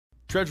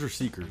Treasure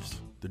Seekers,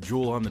 the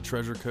jewel on the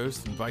Treasure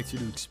Coast, invites you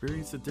to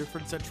experience the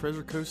difference at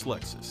Treasure Coast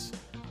Lexus.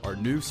 Our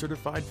new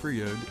certified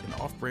pre-owned and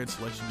off-brand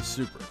selection is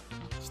super.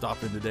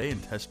 Stop in today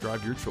and test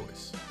drive your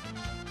choice.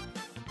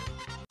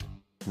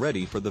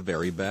 Ready for the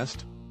very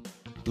best?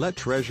 Let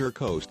Treasure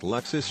Coast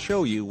Lexus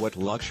show you what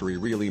luxury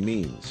really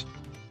means.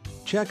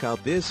 Check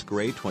out this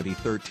great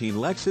 2013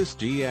 Lexus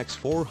GX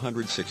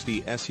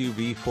 460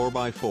 SUV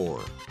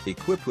 4x4,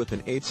 equipped with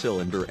an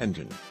 8-cylinder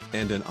engine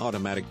and an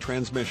automatic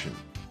transmission.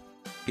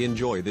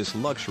 Enjoy this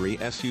luxury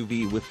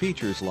SUV with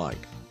features like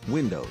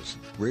windows,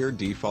 rear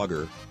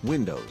defogger,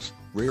 windows,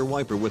 rear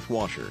wiper with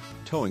washer,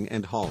 towing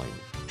and hauling,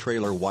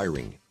 trailer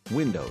wiring,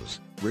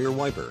 windows, rear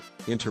wiper,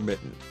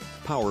 intermittent,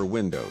 power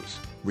windows,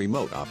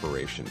 remote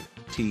operation,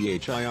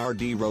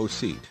 THIRD row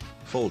seat,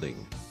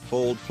 folding,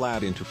 fold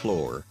flat into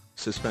floor,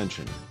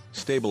 suspension,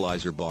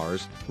 stabilizer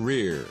bars,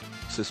 rear,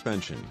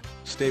 suspension,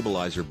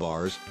 stabilizer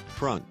bars,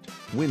 front,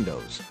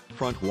 windows,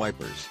 front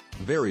wipers,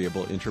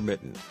 variable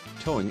intermittent,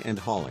 towing and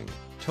hauling,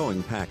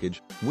 towing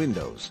package,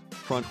 windows,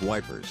 front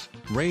wipers,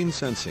 rain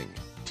sensing,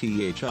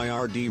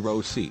 THIRD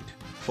row seat,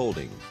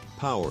 folding,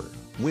 power,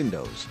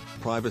 windows,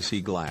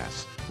 privacy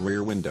glass,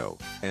 rear window,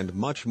 and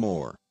much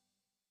more.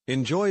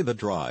 Enjoy the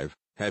drive,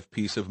 have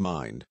peace of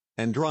mind,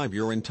 and drive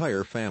your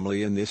entire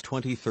family in this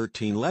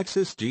 2013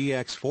 Lexus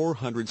GX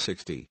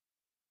 460.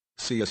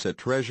 See us at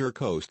Treasure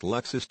Coast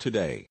Lexus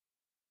today.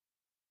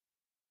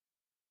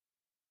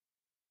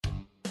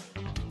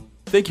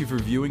 Thank you for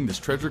viewing this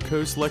Treasure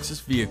Coast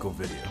Lexus vehicle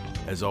video.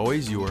 As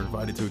always, you are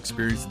invited to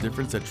experience the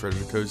difference at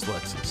Treasure Coast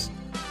Lexus.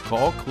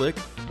 Call, click,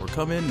 or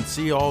come in and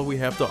see all we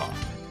have to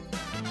offer.